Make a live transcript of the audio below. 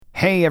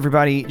Hey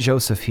everybody,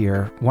 Joseph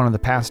here, one of the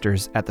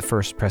pastors at the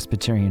First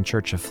Presbyterian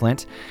Church of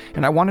Flint,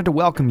 and I wanted to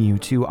welcome you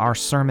to our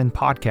Sermon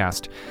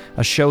Podcast,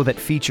 a show that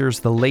features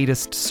the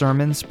latest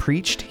sermons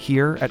preached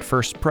here at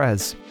First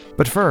Pres.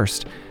 But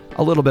first,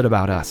 a little bit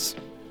about us.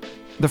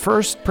 The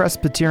First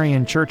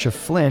Presbyterian Church of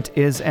Flint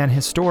is an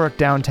historic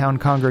downtown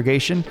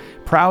congregation,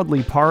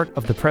 proudly part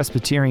of the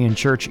Presbyterian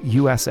Church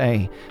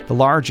USA, the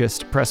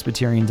largest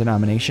Presbyterian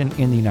denomination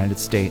in the United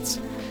States.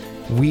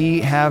 We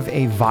have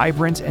a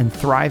vibrant and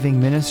thriving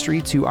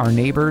ministry to our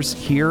neighbors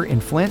here in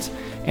Flint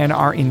and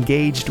are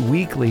engaged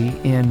weekly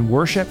in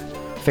worship,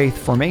 faith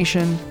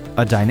formation,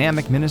 a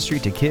dynamic ministry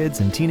to kids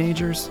and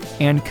teenagers,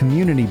 and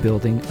community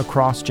building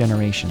across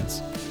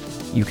generations.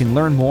 You can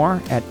learn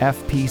more at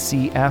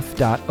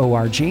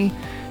fpcf.org.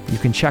 You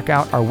can check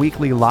out our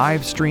weekly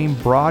live stream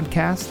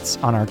broadcasts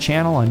on our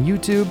channel on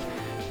YouTube,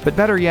 but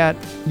better yet,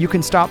 you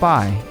can stop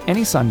by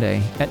any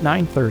Sunday at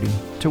 9:30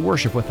 to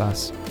worship with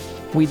us.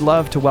 We'd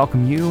love to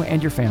welcome you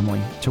and your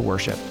family to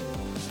worship.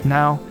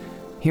 Now,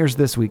 here's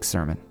this week's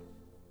sermon.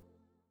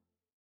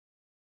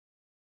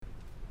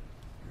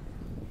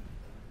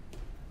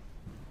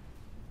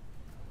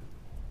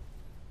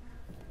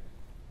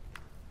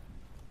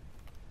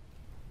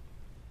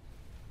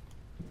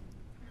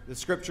 The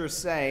scriptures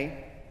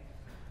say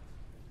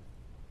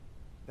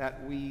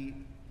that we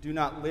do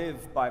not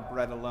live by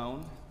bread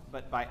alone,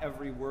 but by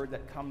every word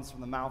that comes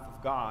from the mouth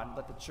of God.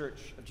 Let the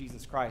Church of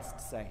Jesus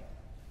Christ say.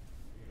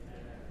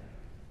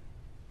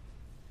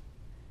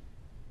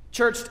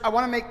 Church, I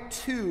want to make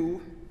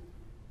two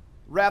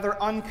rather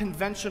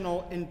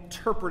unconventional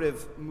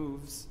interpretive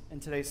moves in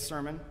today's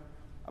sermon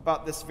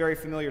about this very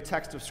familiar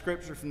text of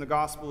Scripture from the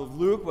Gospel of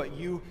Luke, what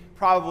you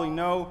probably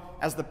know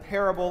as the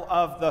parable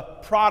of the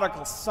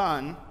prodigal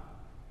son.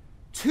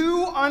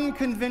 Two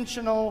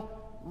unconventional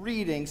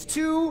readings,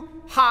 two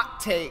hot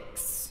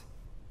takes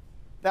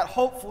that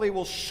hopefully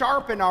will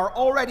sharpen our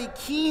already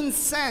keen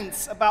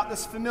sense about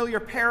this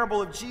familiar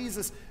parable of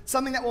Jesus,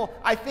 something that will,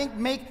 I think,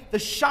 make the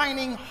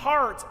shining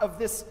heart of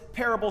this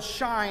parable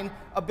shine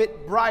a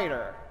bit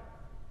brighter.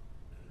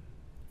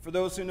 For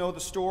those who know the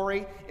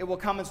story, it will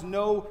come as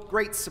no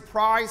great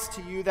surprise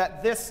to you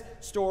that this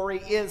story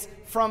is,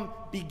 from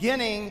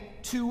beginning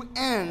to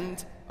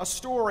end, a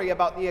story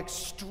about the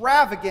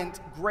extravagant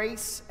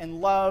grace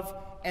and love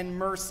and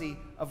mercy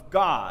of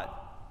God.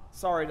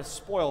 Sorry to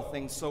spoil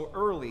things so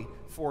early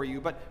for you,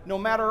 but no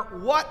matter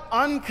what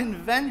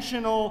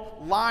unconventional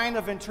line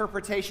of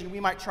interpretation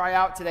we might try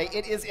out today,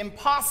 it is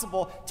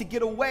impossible to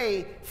get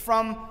away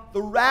from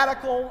the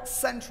radical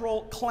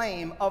central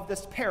claim of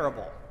this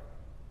parable.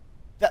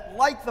 That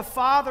like the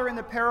father in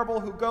the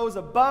parable who goes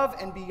above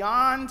and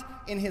beyond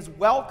in his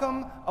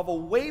welcome of a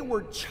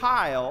wayward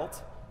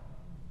child,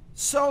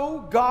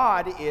 so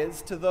God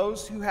is to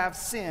those who have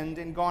sinned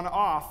and gone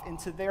off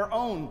into their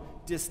own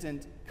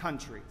distant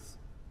countries.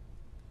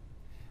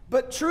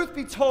 But truth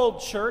be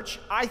told, church,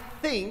 I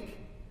think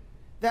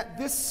that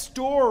this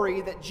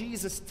story that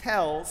Jesus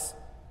tells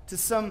to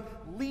some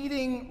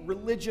leading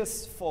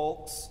religious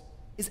folks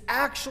is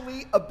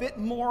actually a bit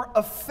more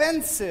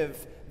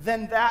offensive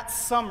than that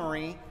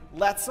summary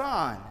lets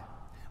on.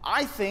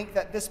 I think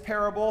that this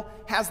parable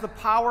has the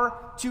power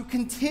to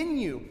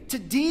continue to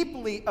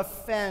deeply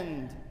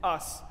offend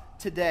us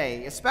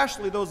today,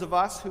 especially those of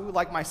us who,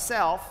 like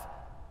myself,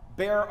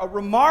 bear a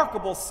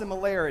remarkable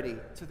similarity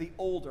to the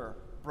older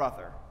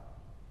brother.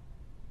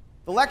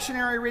 The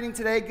lectionary reading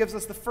today gives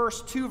us the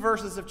first two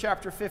verses of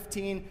chapter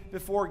 15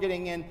 before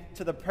getting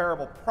into the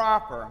parable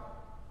proper.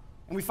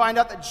 And we find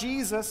out that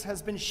Jesus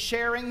has been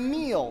sharing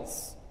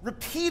meals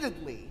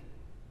repeatedly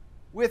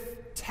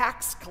with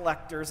tax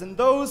collectors and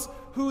those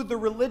who the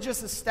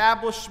religious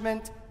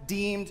establishment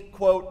deemed,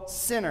 quote,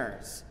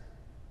 sinners.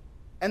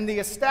 And the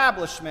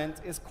establishment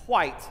is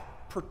quite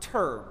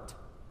perturbed.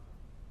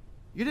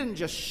 You didn't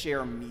just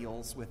share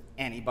meals with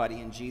anybody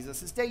in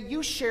Jesus' day.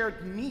 You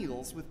shared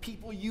meals with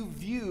people you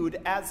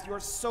viewed as your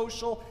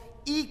social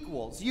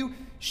equals. You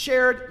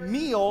shared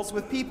meals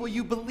with people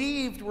you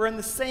believed were in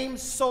the same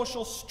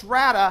social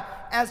strata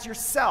as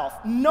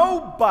yourself.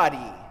 Nobody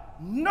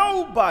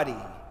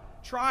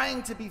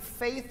trying to be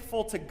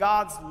faithful to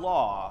God's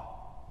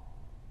law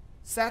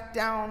sat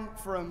down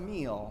for a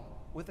meal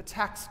with a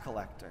tax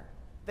collector.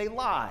 They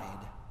lied.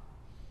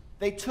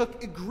 They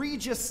took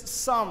egregious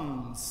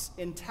sums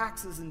in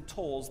taxes and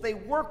tolls. They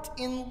worked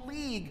in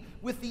league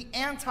with the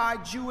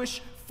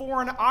anti-Jewish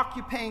foreign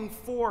occupying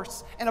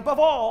force. And above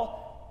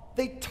all,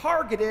 they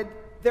targeted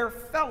their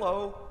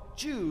fellow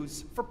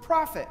Jews for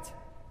profit.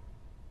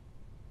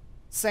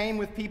 Same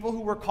with people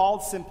who were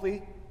called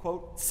simply,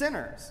 quote,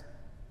 sinners.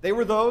 They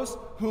were those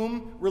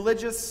whom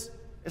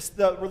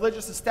the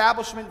religious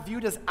establishment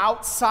viewed as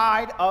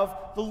outside of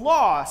the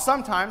law,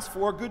 sometimes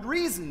for good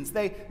reasons.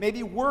 They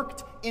maybe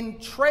worked in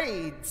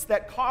trades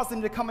that caused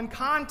them to come in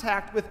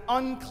contact with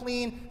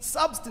unclean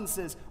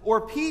substances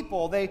or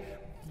people. They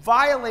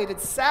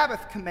violated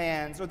Sabbath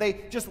commands, or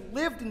they just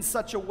lived in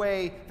such a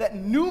way that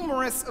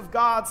numerous of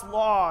God's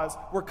laws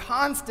were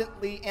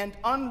constantly and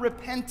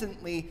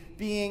unrepentantly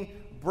being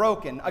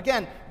broken.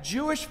 Again,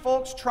 Jewish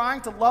folks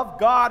trying to love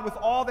God with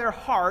all their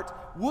heart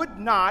would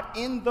not,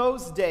 in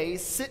those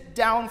days, sit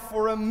down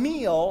for a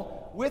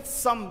meal with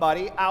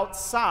somebody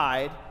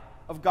outside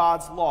of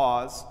God's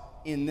laws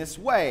in this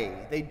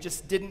way. They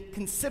just didn't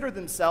consider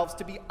themselves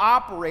to be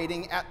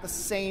operating at the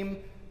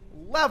same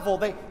level.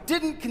 They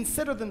didn't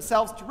consider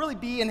themselves to really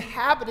be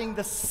inhabiting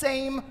the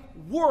same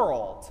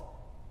world.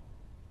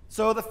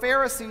 So the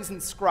Pharisees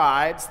and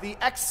scribes, the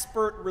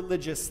expert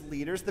religious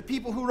leaders, the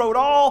people who wrote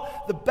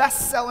all the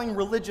best-selling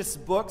religious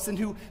books and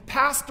who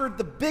pastored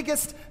the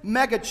biggest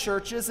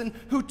megachurches and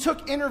who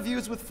took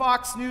interviews with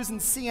Fox News and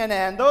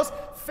CNN, those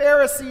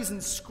Pharisees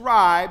and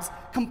scribes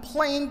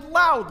complained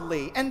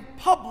loudly and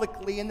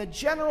publicly in the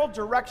general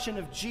direction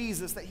of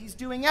Jesus that he's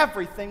doing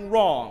everything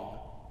wrong.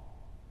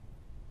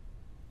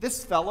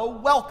 This fellow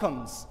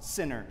welcomes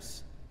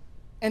sinners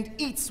and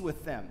eats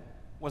with them,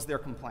 was their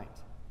complaint.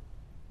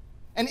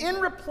 And in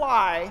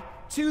reply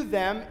to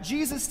them,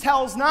 Jesus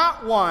tells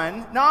not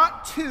one,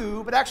 not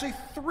two, but actually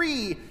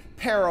 3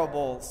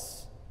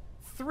 parables.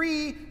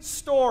 3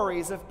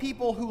 stories of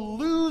people who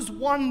lose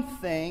one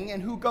thing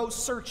and who go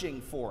searching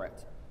for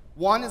it.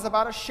 One is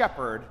about a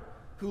shepherd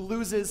who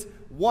loses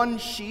 1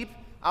 sheep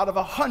out of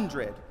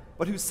 100,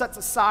 but who sets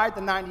aside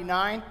the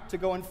 99 to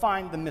go and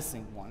find the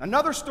missing one.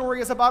 Another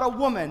story is about a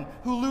woman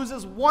who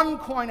loses 1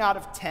 coin out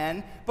of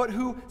 10, but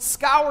who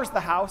scours the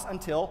house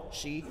until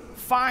she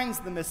finds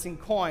the missing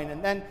coin.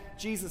 And then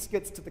Jesus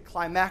gets to the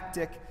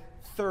climactic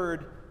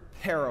 3rd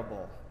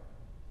parable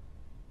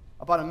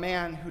about a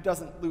man who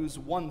doesn't lose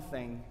 1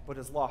 thing, but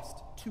has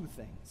lost 2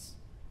 things.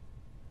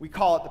 We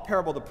call it the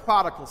parable of the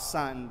prodigal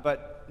son,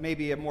 but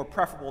maybe a more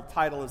preferable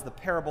title is the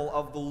parable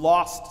of the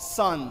lost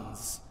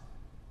sons.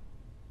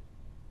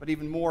 But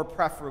even more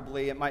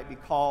preferably, it might be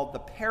called the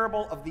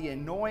parable of the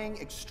annoying,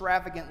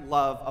 extravagant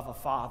love of a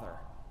father.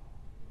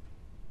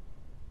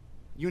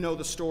 You know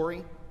the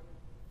story.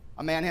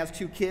 A man has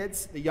 2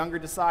 kids. The younger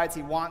decides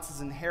he wants his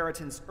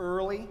inheritance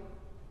early.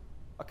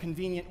 A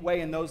convenient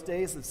way in those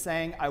days of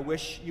saying, "I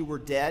wish you were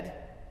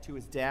dead," to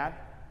his dad.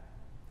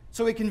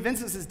 So he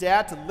convinces his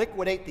dad to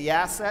liquidate the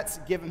assets,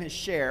 give him his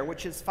share,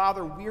 which his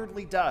father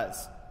weirdly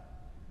does.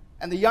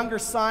 And the younger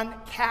son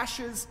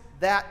cashes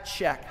that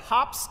check,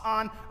 hops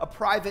on a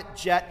private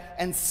jet,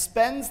 and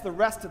spends the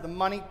rest of the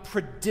money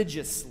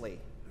prodigiously,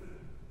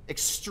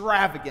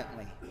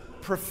 extravagantly,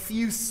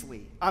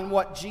 profusely on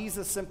what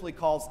Jesus simply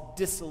calls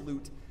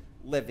dissolute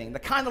living. The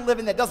kind of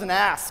living that doesn't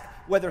ask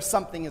whether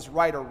something is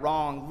right or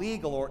wrong,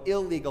 legal or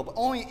illegal, but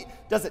only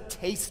does it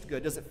taste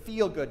good, does it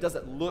feel good, does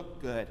it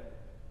look good.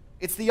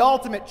 It's the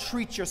ultimate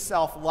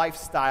treat-yourself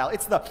lifestyle.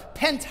 It's the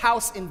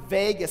penthouse in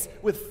Vegas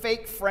with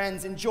fake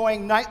friends,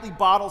 enjoying nightly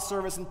bottle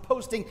service and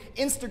posting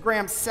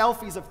Instagram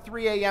selfies of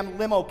 3 a.m.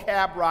 limo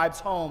cab rides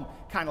home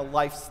kind of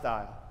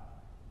lifestyle.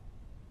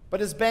 But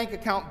his bank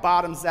account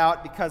bottoms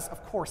out because,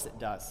 of course, it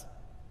does.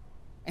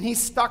 And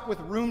he's stuck with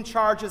room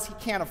charges he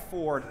can't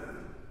afford.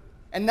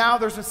 And now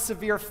there's a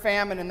severe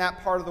famine in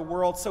that part of the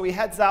world, so he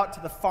heads out to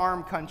the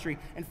farm country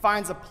and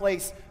finds a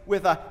place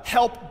with a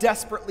 "help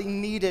desperately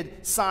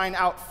needed" sign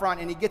out front,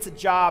 and he gets a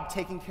job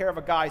taking care of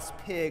a guy's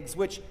pigs,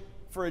 which,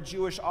 for a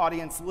Jewish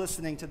audience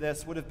listening to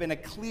this, would have been a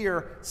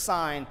clear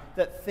sign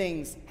that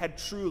things had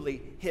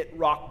truly hit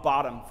rock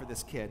bottom for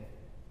this kid.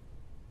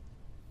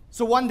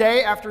 So one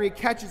day, after he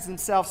catches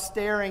himself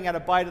staring at a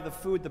bite of the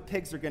food the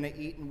pigs are going to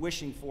eat and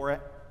wishing for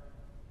it,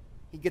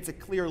 he gets a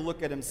clear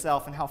look at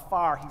himself and how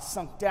far he's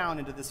sunk down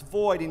into this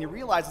void, and he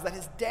realizes that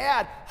his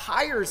dad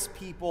hires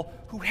people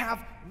who have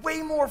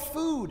way more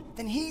food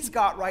than he's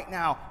got right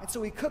now. And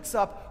so he cooks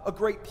up a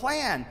great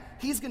plan.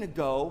 He's going to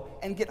go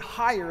and get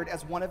hired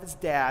as one of his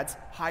dad's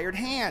hired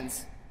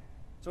hands.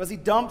 So as he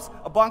dumps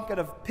a bucket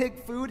of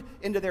pig food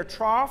into their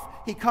trough,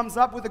 he comes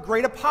up with a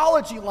great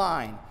apology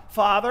line.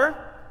 "Father,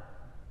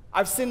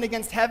 I've sinned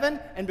against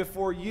heaven and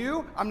before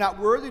you. I'm not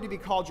worthy to be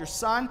called your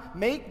son.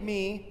 Make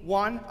me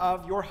one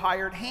of your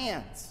hired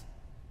hands."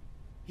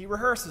 He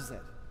rehearses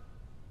it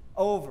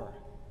over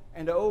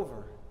and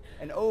over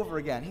and over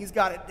again. He's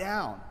got it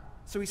down.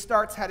 So he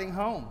starts heading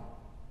home.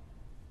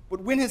 But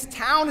when his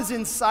town is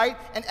in sight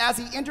and as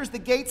he enters the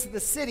gates of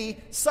the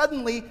city,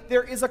 suddenly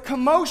there is a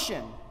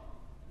commotion.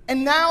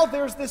 And now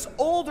there's this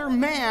older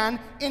man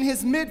in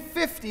his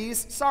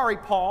mid-50s. Sorry,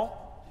 Paul.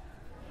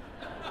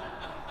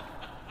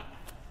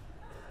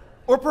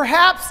 Or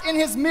perhaps in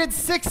his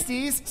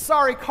mid-60s,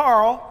 sorry,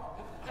 Carl.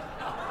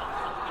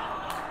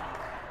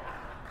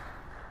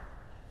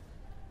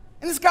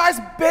 And this guy's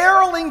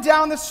barreling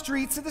down the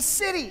streets of the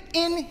city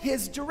in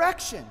his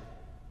direction.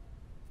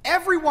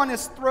 Everyone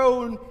is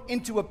thrown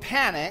into a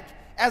panic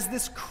as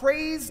this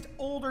crazed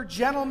older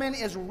gentleman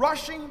is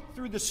rushing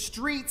through the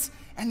streets,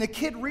 and the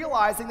kid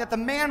realizing that the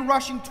man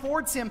rushing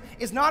towards him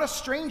is not a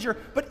stranger,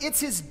 but it's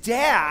his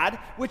dad,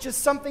 which is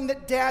something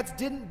that dads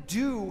didn't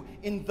do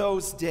in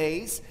those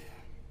days.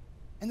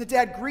 And the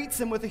dad greets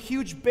him with a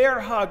huge bear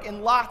hug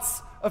and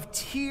lots of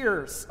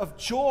tears of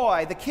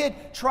joy. The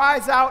kid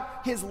tries out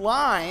his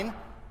line,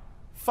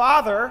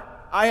 "Father,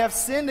 I have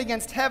sinned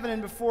against heaven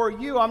and before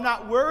you. I'm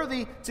not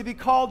worthy to be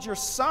called your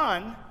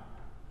son."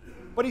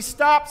 but he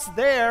stops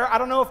there. I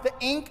don't know if the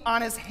ink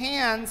on his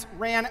hands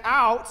ran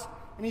out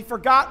and he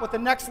forgot what the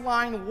next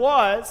line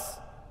was,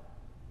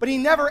 but he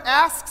never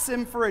asks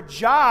him for a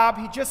job.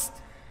 He just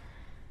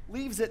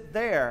leaves it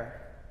there.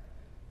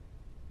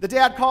 The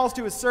dad calls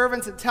to his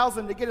servants and tells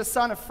them to get his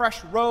son a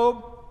fresh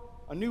robe,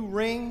 a new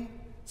ring,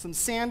 some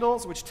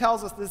sandals, which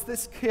tells us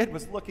this kid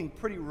was looking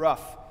pretty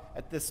rough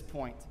at this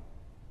point.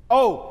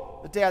 Oh,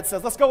 the dad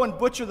says, let's go and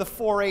butcher the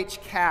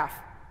 4-H calf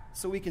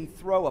so we can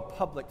throw a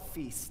public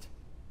feast.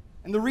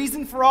 And the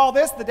reason for all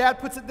this, the dad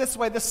puts it this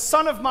way: this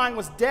son of mine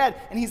was dead,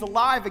 and he's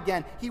alive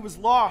again. He was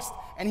lost,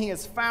 and he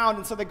is found.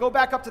 And so they go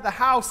back up to the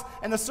house,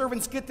 and the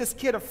servants get this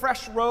kid a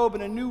fresh robe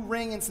and a new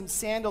ring and some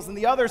sandals. And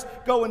the others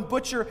go and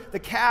butcher the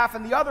calf,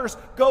 and the others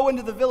go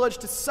into the village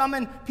to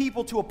summon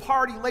people to a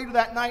party later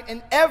that night.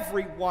 And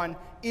everyone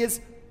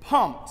is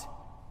pumped,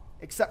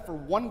 except for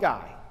one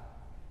guy,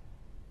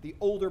 the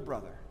older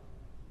brother,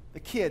 the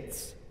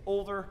kid's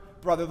older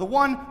brother, the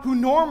one who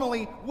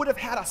normally would have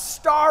had a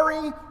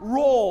starring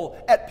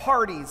role at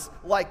parties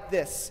like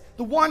this,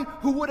 the one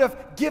who would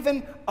have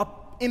given an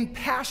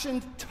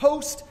impassioned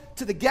toast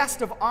to the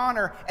guest of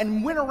honor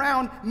and went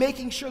around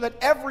making sure that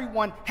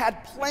everyone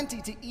had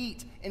plenty to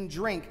eat and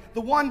drink,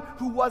 the one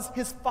who was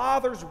his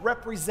father's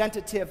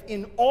representative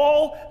in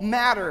all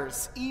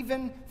matters,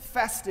 even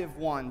festive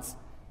ones.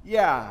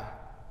 Yeah,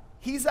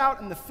 he's out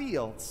in the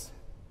fields,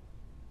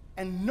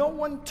 and no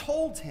one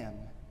told him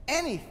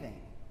anything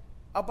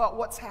about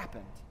what's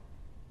happened,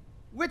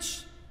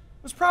 which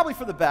was probably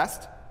for the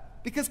best,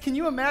 because can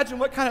you imagine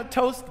what kind of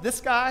toast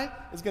this guy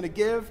is going to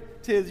give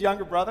to his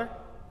younger brother?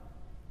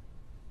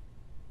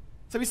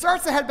 So he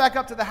starts to head back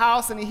up to the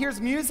house, and he hears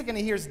music and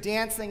he hears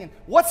dancing, and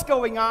what's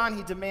going on,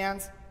 he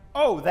demands.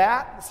 Oh,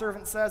 that, the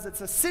servant says,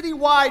 it's a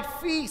citywide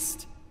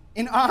feast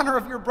in honor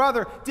of your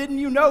brother. Didn't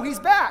you know he's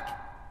back?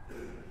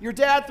 Your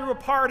dad threw a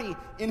party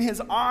in his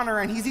honor,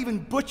 and he's even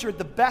butchered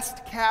the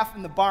best calf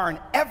in the barn.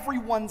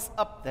 Everyone's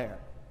up there.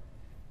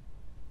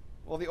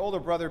 Well, the older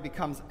brother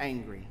becomes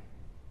angry.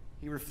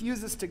 He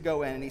refuses to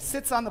go in, and he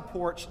sits on the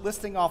porch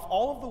listing off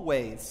all of the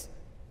ways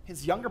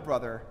his younger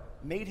brother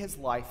made his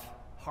life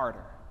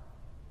harder.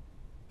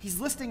 He's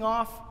listing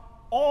off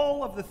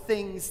all of the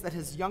things that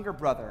his younger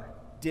brother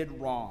did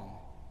wrong.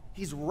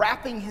 He's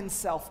wrapping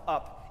himself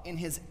up in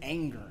his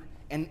anger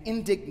and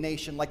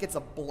indignation like it's a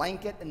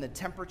blanket and the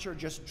temperature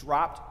just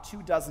dropped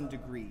 24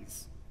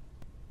 degrees.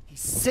 He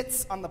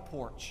sits on the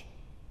porch,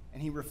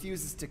 and he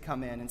refuses to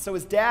come in. And so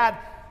his dad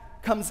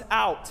comes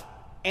out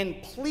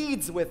and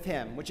pleads with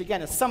him, which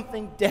again is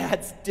something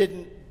dads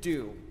didn't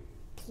do.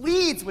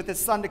 Pleads with his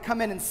son to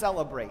come in and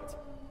celebrate.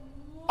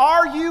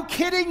 Are you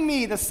kidding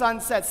me? The son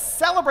says,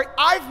 celebrate.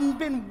 I've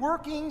been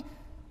working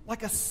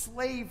like a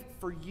slave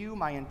for you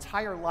my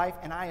entire life,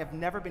 and I have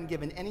never been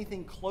given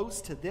anything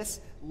close to this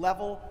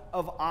level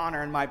of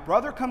honor. And my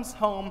brother comes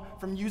home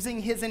from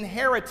using his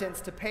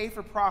inheritance to pay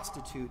for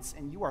prostitutes,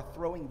 and you are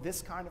throwing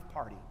this kind of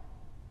party.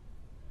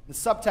 The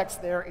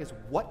subtext there is,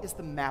 what is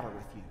the matter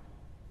with you?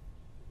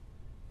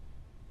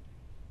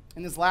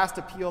 In his last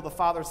appeal, the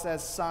father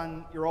says,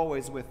 son, you're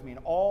always with me,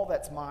 and all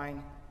that's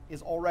mine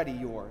is already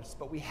yours.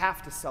 But we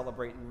have to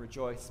celebrate and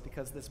rejoice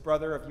because this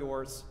brother of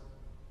yours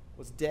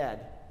was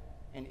dead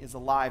and is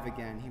alive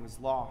again. He was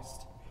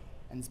lost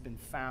and has been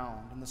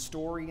found. And the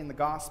story in the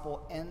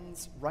gospel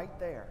ends right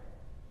there.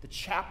 The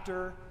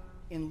chapter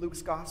in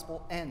Luke's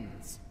gospel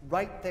ends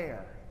right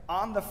there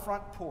on the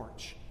front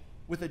porch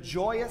with a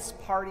joyous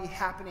party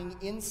happening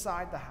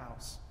inside the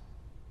house,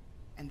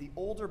 and the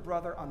older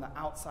brother on the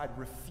outside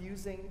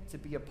refusing to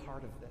be a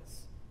part of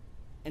this.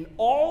 And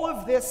all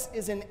of this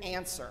is an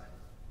answer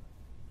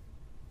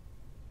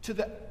to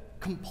the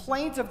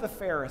complaint of the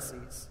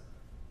Pharisees,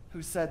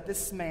 who said,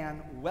 this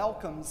man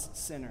welcomes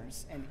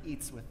sinners and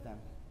eats with them.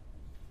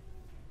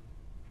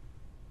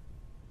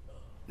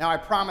 Now, I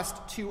promised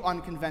 2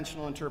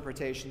 unconventional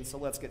interpretations, so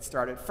let's get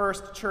started.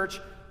 First, church,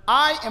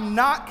 I am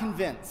not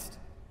convinced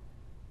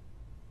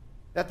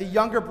that the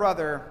younger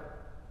brother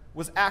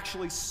was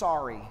actually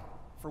sorry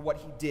for what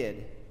he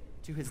did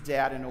to his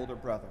dad and older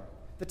brother.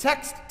 The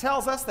text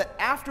tells us that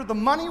after the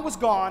money was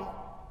gone,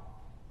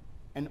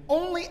 and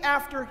only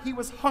after he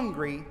was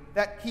hungry,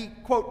 that he,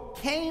 quote,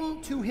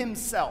 came to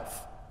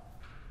himself.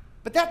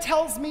 But that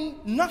tells me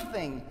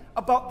nothing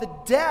about the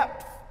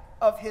depth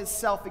of his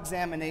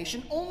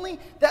self-examination, only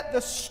that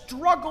the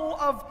struggle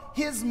of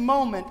his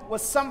moment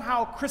was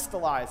somehow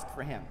crystallized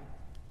for him.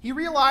 He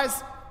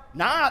realized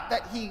not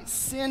that he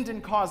sinned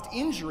and caused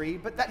injury,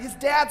 but that his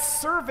dad's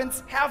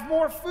servants have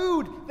more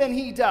food than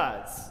he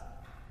does.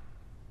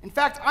 In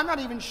fact, I'm not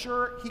even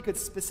sure he could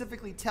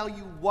specifically tell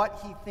you what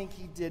he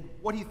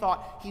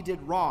thought he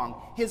did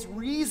wrong. His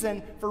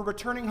reason for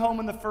returning home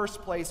in the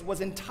first place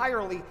was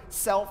entirely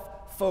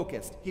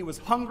self-focused. He was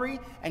hungry,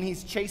 and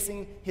he's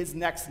chasing his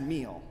next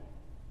meal.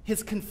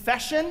 His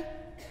confession,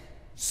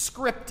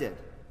 scripted.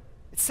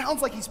 It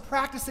sounds like he's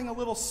practicing a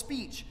little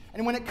speech,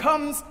 and when it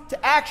comes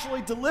to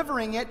actually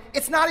delivering it,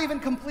 it's not even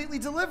completely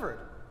delivered.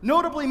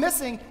 Notably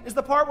missing is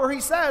the part where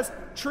he says,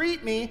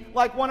 treat me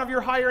like one of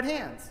your hired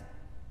hands.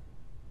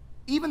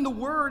 Even the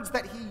words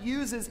that he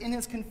uses in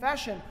his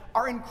confession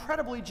are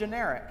incredibly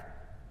generic.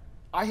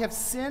 I have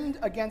sinned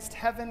against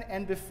heaven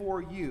and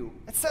before you.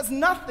 It says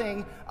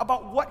nothing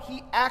about what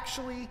he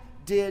actually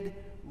did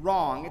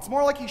wrong. It's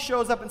more like he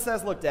shows up and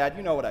says, look, Dad,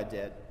 you know what I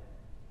did,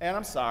 and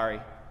I'm sorry.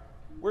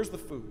 Where's the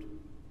food?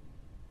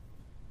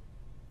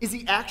 Is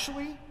he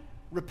actually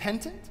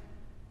repentant?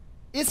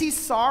 Is he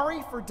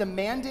sorry for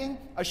demanding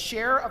a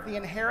share of the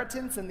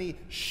inheritance and the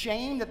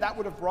shame that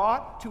would have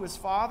brought to his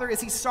father?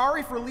 Is he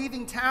sorry for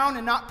leaving town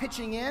and not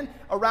pitching in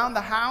around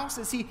the house?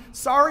 Is he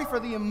sorry for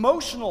the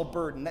emotional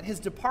burden that his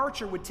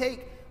departure would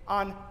take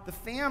on the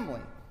family?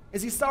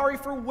 Is he sorry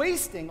for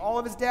wasting all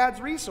of his dad's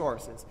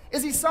resources?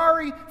 Is he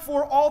sorry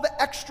for all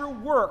the extra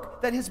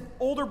work that his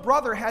older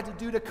brother had to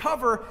do to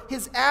cover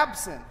his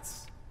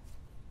absence?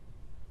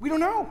 We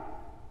don't know.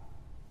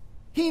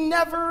 He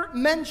never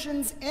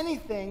mentions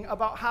anything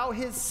about how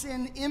his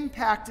sin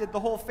impacted the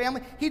whole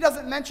family. He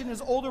doesn't mention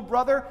his older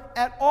brother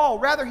at all.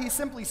 Rather, he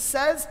simply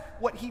says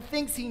what he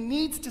thinks he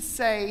needs to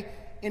say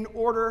in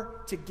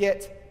order to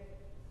get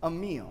a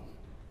meal.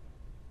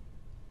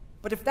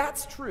 But if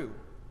that's true,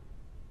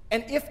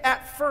 and if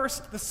at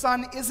first the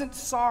son isn't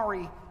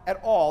sorry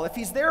at all, if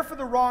he's there for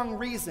the wrong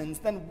reasons,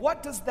 then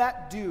what does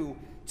that do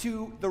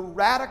to the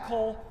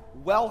radical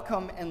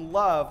welcome and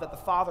love that the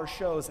father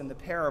shows in the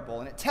parable?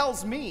 And it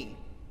tells me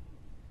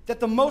that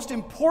the most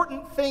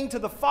important thing to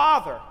the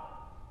father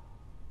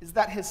is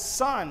that his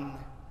son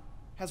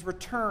has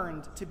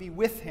returned to be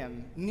with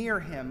him, near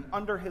him,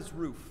 under his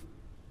roof.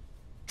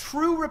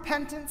 True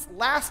repentance,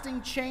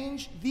 lasting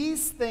change,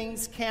 these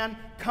things can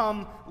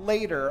come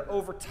later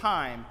over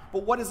time.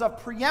 But what is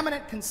of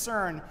preeminent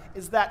concern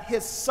is that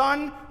his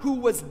son who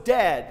was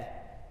dead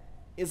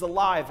is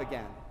alive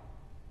again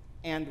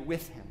and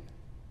with him.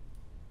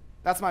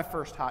 That's my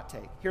first hot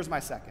take. Here's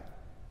my second.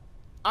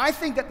 I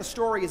think that the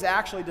story is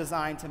actually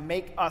designed to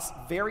make us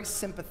very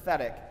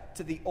sympathetic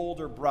to the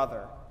older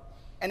brother.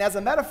 And as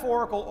a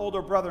metaphorical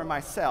older brother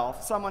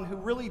myself, someone who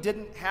really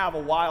didn't have a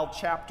wild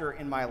chapter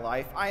in my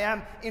life, I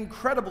am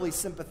incredibly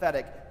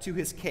sympathetic to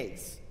his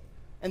case.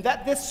 And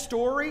that this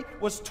story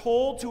was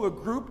told to a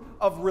group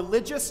of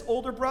religious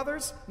older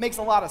brothers makes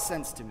a lot of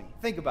sense to me.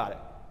 Think about it.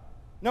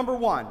 Number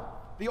one,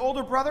 the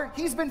older brother,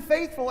 he's been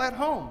faithful at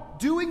home,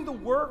 doing the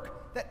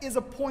work that is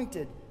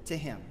appointed to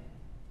him.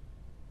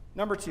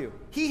 Number two,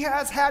 he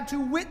has had to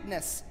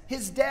witness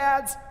his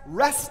dad's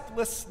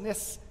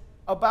restlessness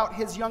about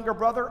his younger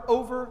brother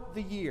over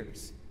the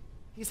years.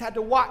 He's had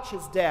to watch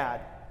his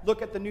dad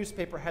look at the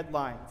newspaper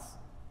headlines.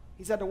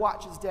 He's had to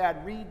watch his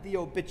dad read the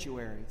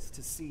obituaries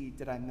to see,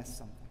 did I miss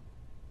something?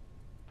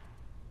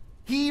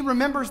 He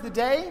remembers the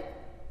day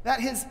that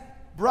his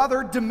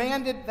brother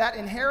demanded that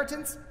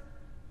inheritance.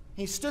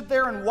 He stood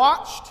there and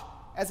watched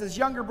as his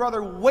younger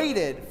brother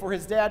waited for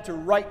his dad to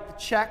write the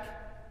check,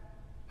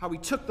 how he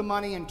took the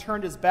money and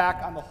turned his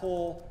back on the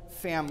whole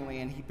family,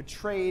 and he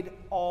betrayed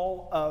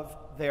all of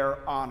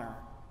their honor.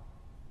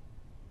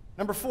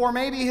 Number four,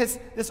 maybe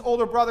this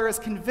older brother is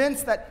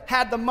convinced that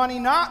had the money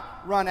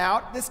not run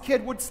out, this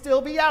kid would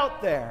still be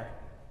out there.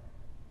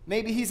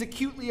 Maybe he's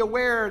acutely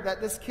aware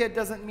that this kid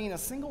doesn't mean a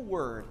single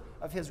word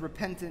of his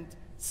repentant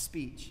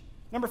speech.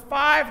 Number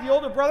five, the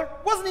older brother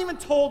wasn't even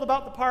told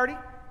about the party.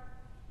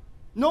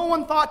 No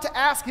one thought to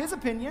ask his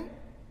opinion.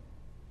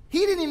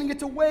 He didn't even get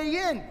to weigh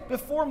in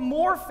before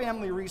more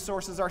family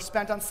resources are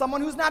spent on someone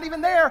who's not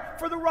even there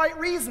for the right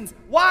reasons.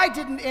 Why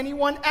didn't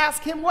anyone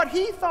ask him what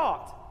he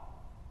thought?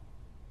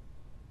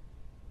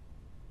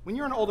 When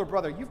you're an older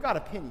brother, you've got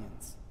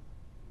opinions.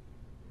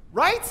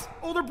 Right?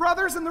 Older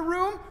brothers in the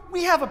room,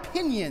 we have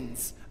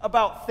opinions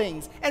about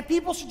things. And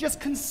people should just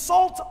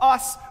consult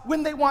us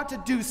when they want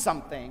to do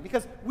something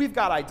because we've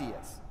got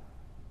ideas.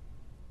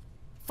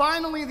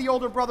 Finally, the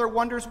older brother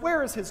wonders,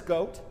 where is his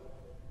goat?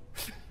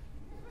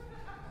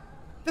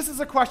 This is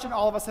a question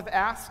all of us have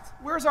asked.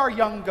 Where's our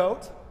young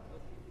goat?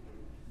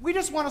 We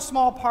just want a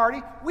small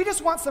party. We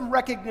just want some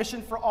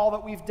recognition for all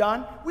that we've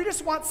done. We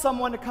just want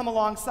someone to come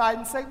alongside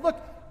and say, look,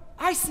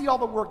 I see all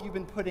the work you've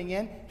been putting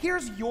in.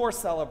 Here's your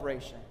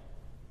celebration.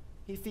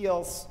 He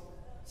feels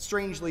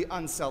strangely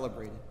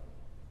uncelebrated.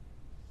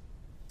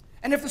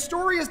 And if the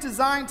story is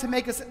designed to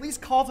make us at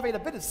least cultivate a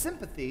bit of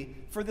sympathy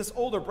for this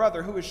older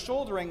brother who is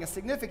shouldering a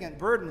significant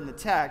burden in the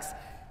text,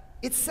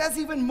 it says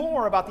even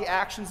more about the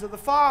actions of the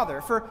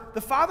father. For the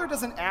father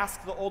doesn't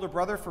ask the older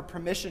brother for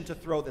permission to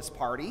throw this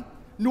party,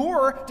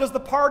 nor does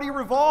the party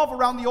revolve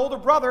around the older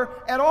brother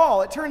at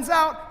all. It turns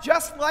out,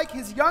 just like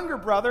his younger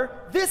brother,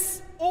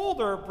 this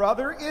older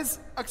brother is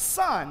a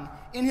son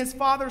in his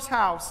father's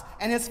house,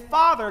 and his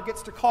father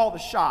gets to call the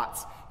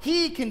shots.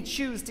 He can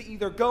choose to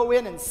either go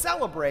in and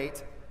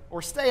celebrate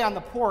or stay on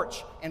the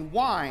porch and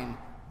whine,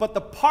 but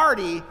the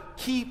party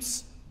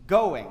keeps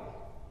going.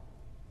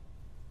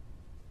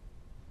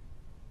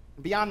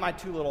 Beyond my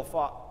two little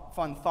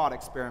fun thought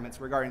experiments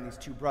regarding these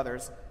two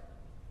brothers,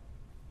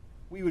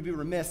 we would be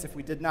remiss if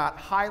we did not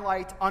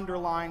highlight,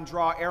 underline,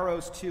 draw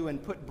arrows to,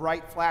 and put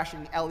bright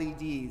flashing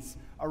LEDs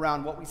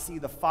around what we see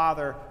the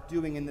Father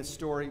doing in this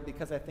story,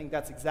 because I think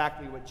that's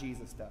exactly what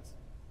Jesus does.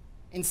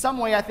 In some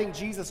way, I think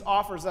Jesus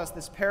offers us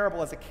this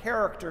parable as a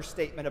character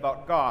statement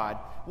about God,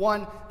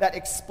 one that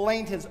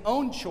explained his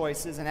own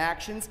choices and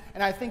actions,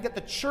 and I think that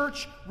the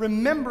church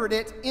remembered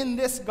it in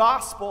this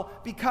gospel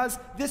because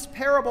this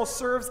parable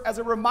serves as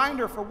a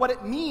reminder for what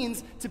it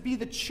means to be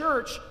the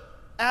church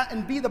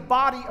and be the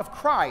body of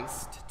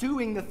Christ,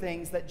 doing the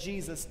things that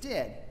Jesus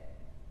did.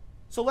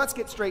 So let's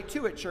get straight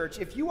to it, church.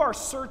 If you are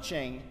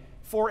searching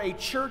for a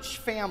church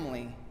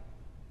family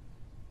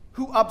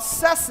who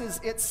obsesses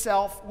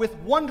itself with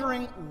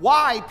wondering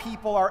why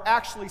people are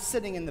actually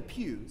sitting in the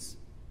pews,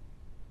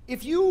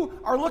 if you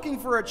are looking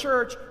for a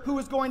church who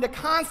is going to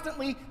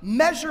constantly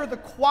measure the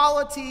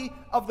quality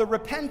of the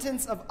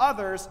repentance of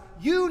others,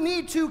 you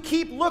need to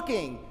keep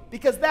looking,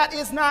 because that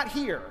is not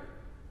here.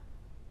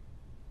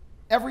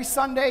 Every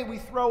Sunday we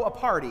throw a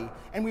party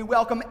and we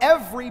welcome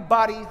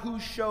everybody who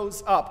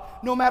shows up,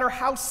 no matter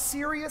how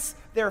serious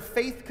their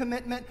faith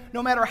commitment,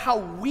 no matter how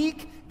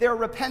weak their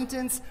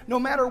repentance, no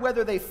matter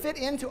whether they fit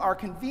into our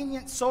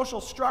convenient social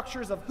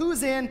structures of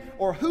who's in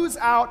or who's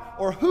out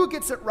or who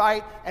gets it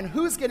right and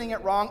who's getting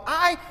it wrong.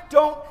 I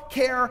don't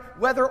care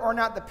whether or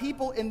not the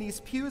people in these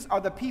pews are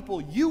the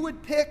people you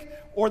would pick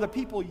or the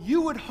people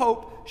you would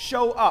hope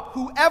show up.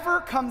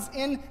 Whoever comes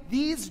in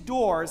these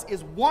doors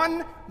is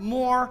one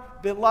more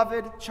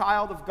beloved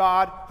child of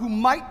God who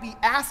might be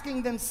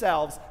asking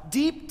themselves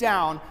deep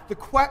down the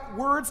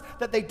words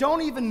that they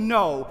don't even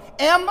know: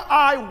 am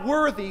I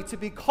worthy to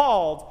be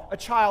called a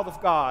child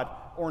of God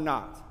or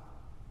not?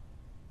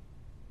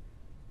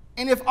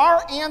 And if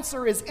our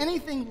answer is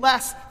anything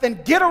less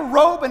than get a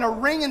robe and a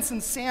ring and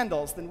some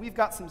sandals, then we've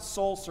got some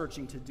soul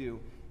searching to do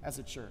as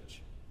a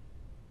church.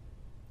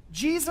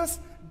 Jesus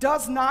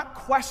does not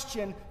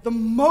question the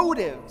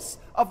motives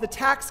of the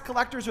tax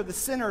collectors or the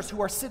sinners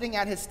who are sitting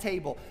at his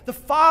table. The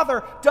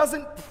Father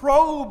doesn't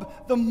probe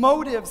the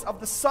motives of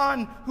the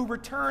Son who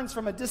returns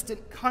from a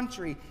distant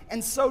country.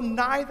 And so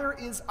neither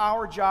is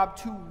our job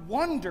to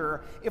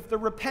wonder if the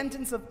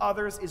repentance of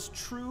others is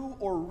true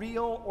or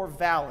real or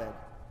valid.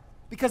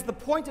 Because the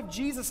point of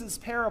Jesus'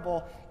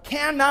 parable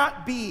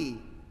cannot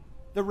be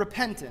the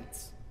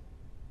repentance.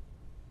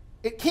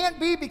 It can't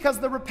be, because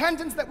the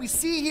repentance that we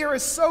see here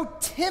is so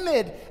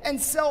timid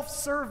and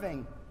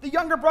self-serving. The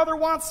younger brother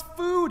wants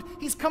food.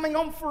 He's coming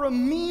home for a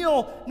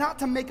meal, not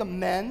to make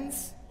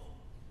amends.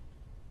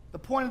 The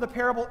point of the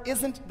parable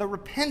isn't the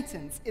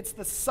repentance. It's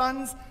the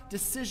son's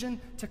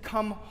decision to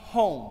come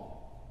home.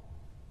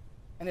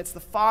 And it's the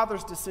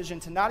father's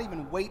decision to not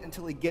even wait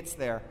until he gets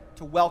there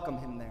to welcome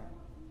him there.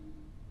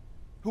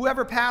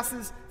 Whoever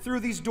passes through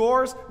these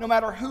doors, no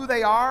matter who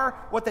they are,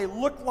 what they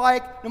look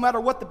like, no matter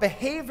what the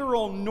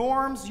behavioral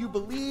norms you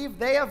believe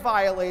they have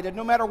violated,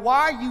 no matter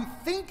why you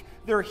think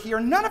they're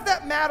here, none of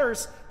that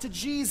matters to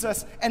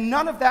Jesus, and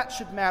none of that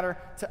should matter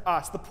to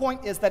us. The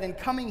point is that in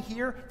coming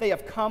here, they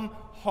have come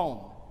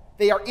home.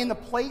 They are in a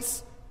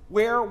place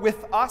where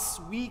with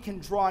us we can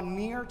draw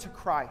near to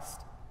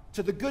Christ,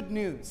 to the good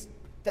news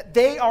that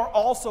they are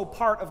also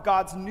part of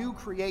God's new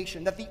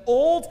creation, that the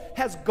old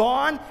has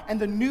gone and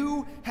the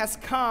new has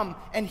come,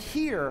 and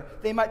here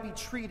they might be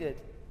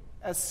treated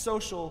as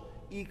social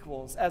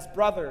equals, as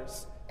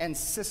brothers and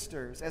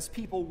sisters, as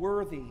people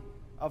worthy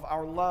of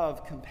our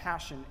love,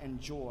 compassion, and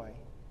joy.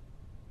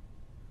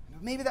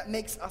 Maybe that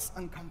makes us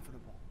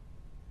uncomfortable.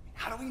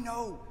 How do we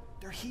know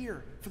they're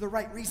here for the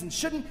right reasons?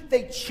 Shouldn't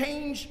they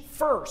change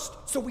first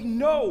so we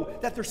know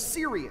that they're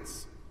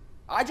serious?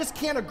 I just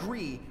can't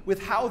agree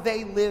with how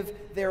they live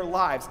their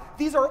lives.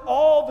 These are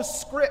all the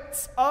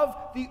scripts of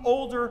the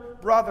older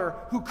brother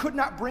who could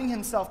not bring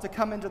himself to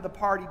come into the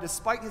party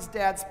despite his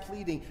dad's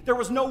pleading. There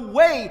was no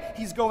way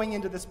he's going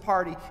into this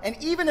party, and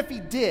even if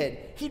he did,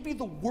 he'd be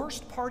the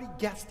worst party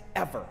guest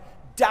ever,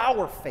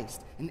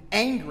 dour-faced and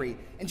angry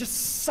and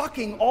just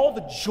sucking all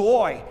the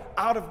joy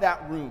out of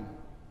that room.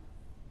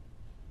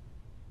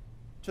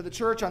 To the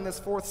church on this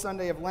fourth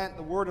Sunday of Lent,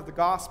 the word of the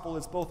gospel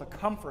is both a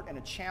comfort and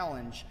a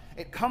challenge.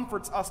 It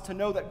comforts us to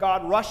know that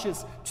God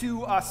rushes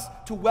to us,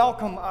 to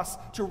welcome us,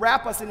 to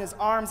wrap us in his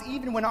arms,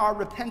 even when our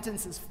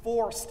repentance is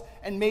forced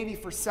and maybe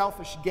for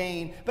selfish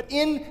gain. But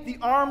in the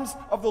arms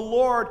of the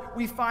Lord,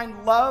 we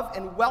find love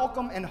and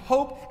welcome and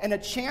hope and a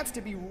chance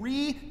to be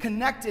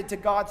reconnected to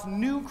God's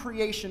new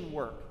creation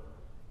work.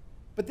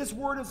 But this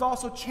word is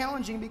also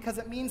challenging because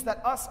it means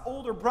that us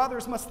older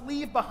brothers must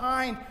leave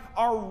behind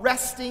our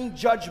resting,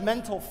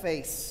 judgmental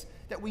face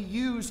that we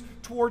use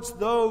towards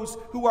those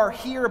who are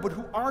here but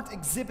who aren't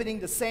exhibiting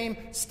the same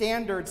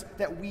standards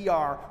that we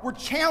are. We're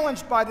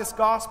challenged by this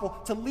gospel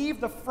to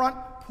leave the front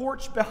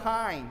porch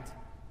behind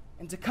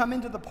and to come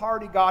into the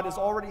party God is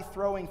already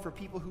throwing for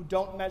people who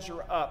don't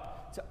measure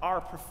up to our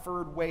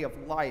preferred way of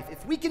life.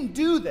 If we can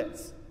do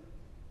this,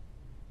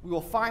 we will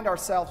find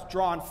ourselves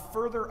drawn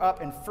further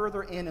up and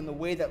further in the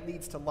way that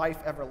leads to life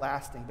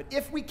everlasting. But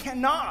if we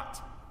cannot,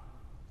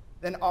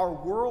 then our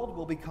world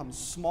will become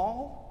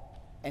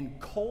small and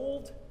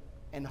cold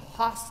and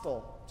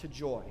hostile to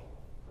joy.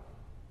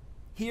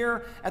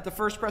 Here at the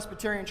First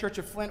Presbyterian Church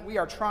of Flint, we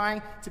are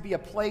trying to be a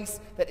place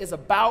that is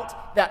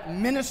about that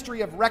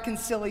ministry of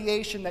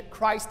reconciliation that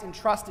Christ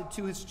entrusted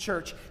to his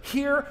church.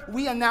 Here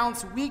we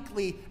announce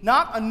weekly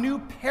not a new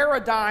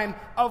paradigm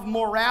of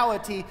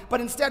morality,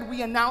 but instead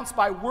we announce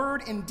by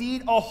word and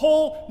deed a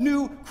whole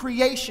new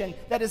creation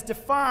that is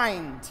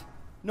defined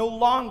no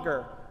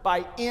longer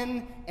by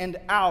in and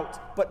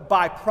out, but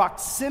by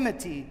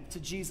proximity to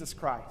Jesus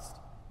Christ.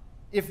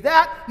 If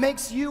that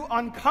makes you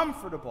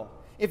uncomfortable,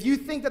 if you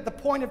think that the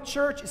point of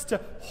church is to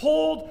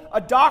hold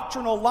a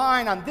doctrinal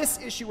line on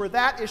this issue or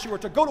that issue, or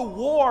to go to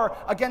war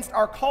against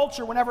our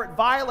culture whenever it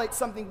violates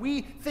something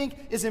we think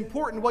is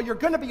important, well, you're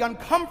going to be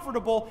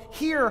uncomfortable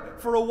here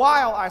for a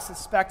while, I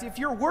suspect. If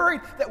you're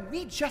worried that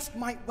we just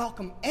might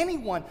welcome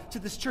anyone to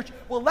this church,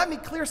 well, let me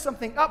clear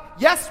something up.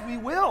 Yes, we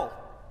will.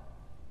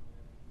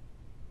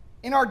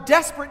 In our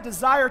desperate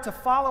desire to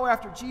follow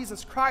after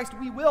Jesus Christ,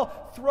 we will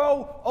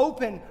throw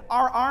open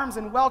our arms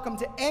and welcome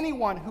to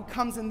anyone who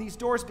comes in these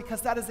doors,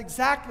 because that is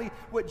exactly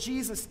what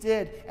Jesus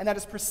did, and that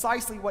is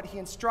precisely what he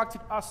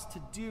instructed us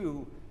to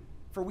do.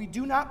 For we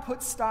do not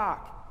put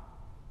stock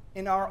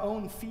in our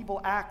own feeble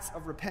acts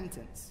of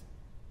repentance,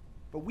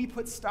 but we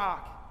put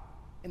stock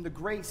in the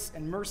grace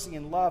and mercy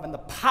and love and the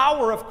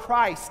power of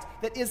Christ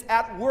that is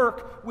at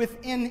work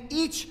within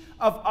each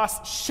of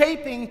us,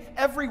 shaping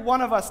every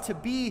one of us to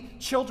be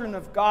children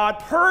of God,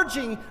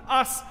 purging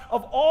us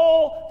of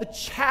all the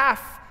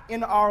chaff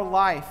in our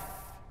life,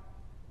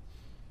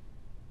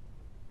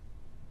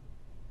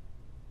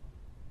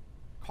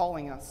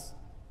 calling us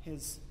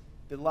his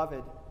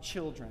beloved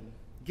children,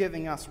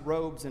 giving us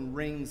robes and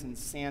rings and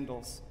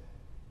sandals,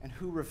 and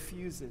who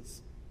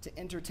refuses to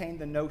entertain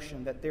the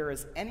notion that there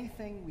is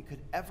anything we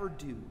could ever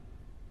do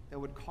that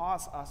would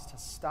cause us to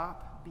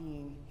stop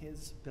being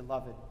his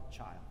beloved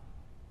child.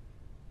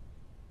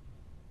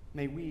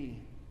 May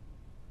we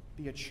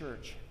be a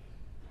church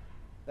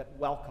that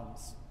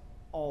welcomes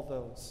all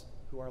those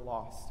who are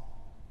lost.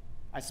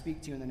 I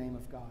speak to you in the name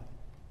of God,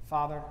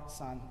 Father,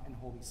 Son, and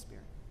Holy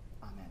Spirit.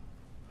 Amen.